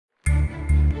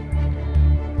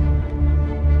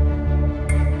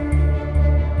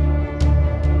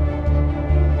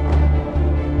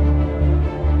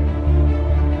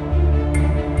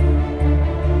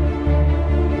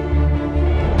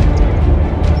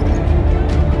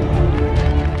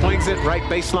right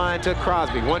baseline to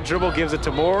Crosby. One dribble gives it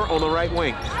to Moore on the right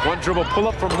wing. One dribble pull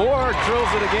up from Moore,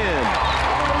 drills it again.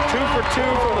 2 for 2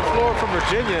 from the floor from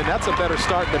Virginia, and that's a better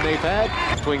start than they've had.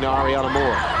 Swing to Ariana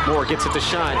Moore. Moore gets it to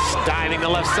Shine, diving the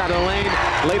left side of the lane,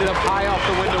 laid it up high off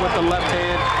the window with the left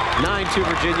hand. 9-2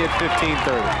 Virginia at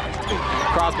 15:30.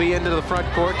 Crosby into the front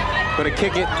court, gonna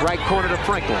kick it right corner to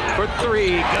Franklin for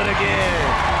three, good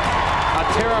again.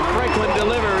 Tara Franklin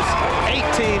delivers.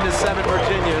 18-7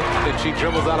 Virginia. Then she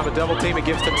dribbles out of a double team and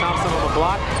gives to Thompson on the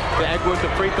block. To Egwood, the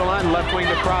free throw line, left wing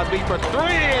to Crosby for three,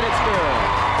 and it's good.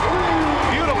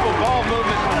 Beautiful ball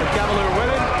movement from the Cavalier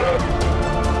women.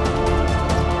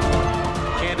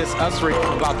 Candace Usry,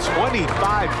 about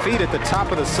 25 feet at the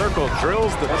top of the circle,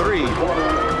 drills the three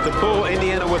to pull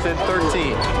Indiana within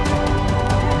 13.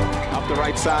 Up the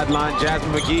right sideline,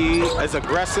 Jasmine McGee is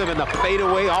aggressive, and the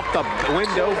fadeaway off the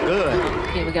window, good.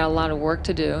 Yeah, we got a lot of work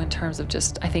to do in terms of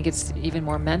just, I think it's even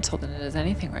more mental than it is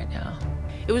anything right now.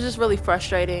 It was just really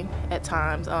frustrating at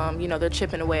times. You know, they're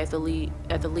chipping away at the lead,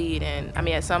 and I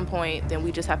mean, at some point, then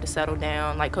we just have to settle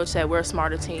down. Like Coach said, we're a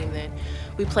smarter team than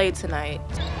we played tonight.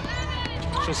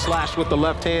 She'll slash with the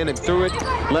left hand and threw it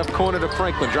left corner to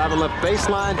Franklin, driving left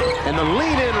baseline, and the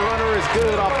lead-in runner is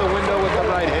good off the window with the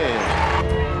right hand.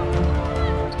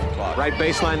 Right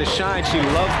baseline to Shine. She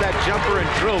loves that jumper and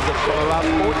drills it from about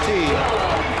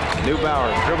 14. Neubauer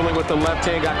dribbling with the left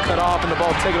hand, got cut off, and the ball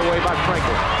taken away by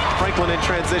Franklin. Franklin in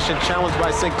transition, challenged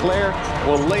by Sinclair,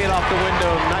 will lay it off the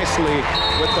window nicely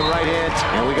with the right hand.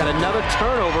 And we got another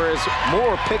turnover as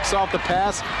Moore picks off the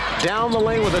pass down the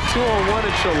lane with a 2-on-1,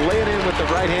 and she'll lay it in with the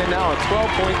right hand now, a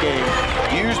 12-point game.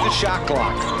 Use the shot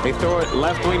clock. They throw it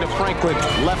left wing to Franklin,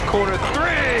 left corner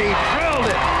three, drilled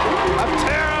it.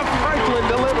 Tara Franklin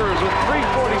delivers with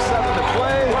 3:47 to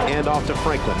play. And off to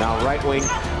Franklin, now right wing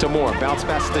to Moore. Bounce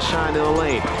pass to Shine in the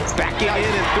lane. Backing in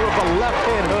and threw up a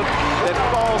left-hand hook that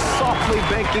falls softly,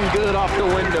 banking good off the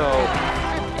window.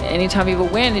 Anytime you have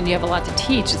a win and you have a lot to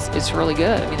teach, it's really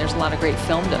good. I mean, there's a lot of great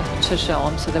film to show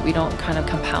them so that we don't kind of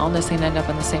compound this and end up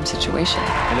in the same situation.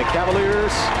 And the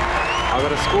Cavaliers are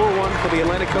going to score one for the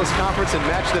Atlantic Coast Conference and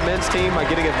match the men's team by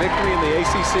getting a victory in the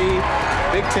ACC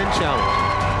Big Ten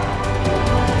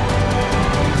Challenge.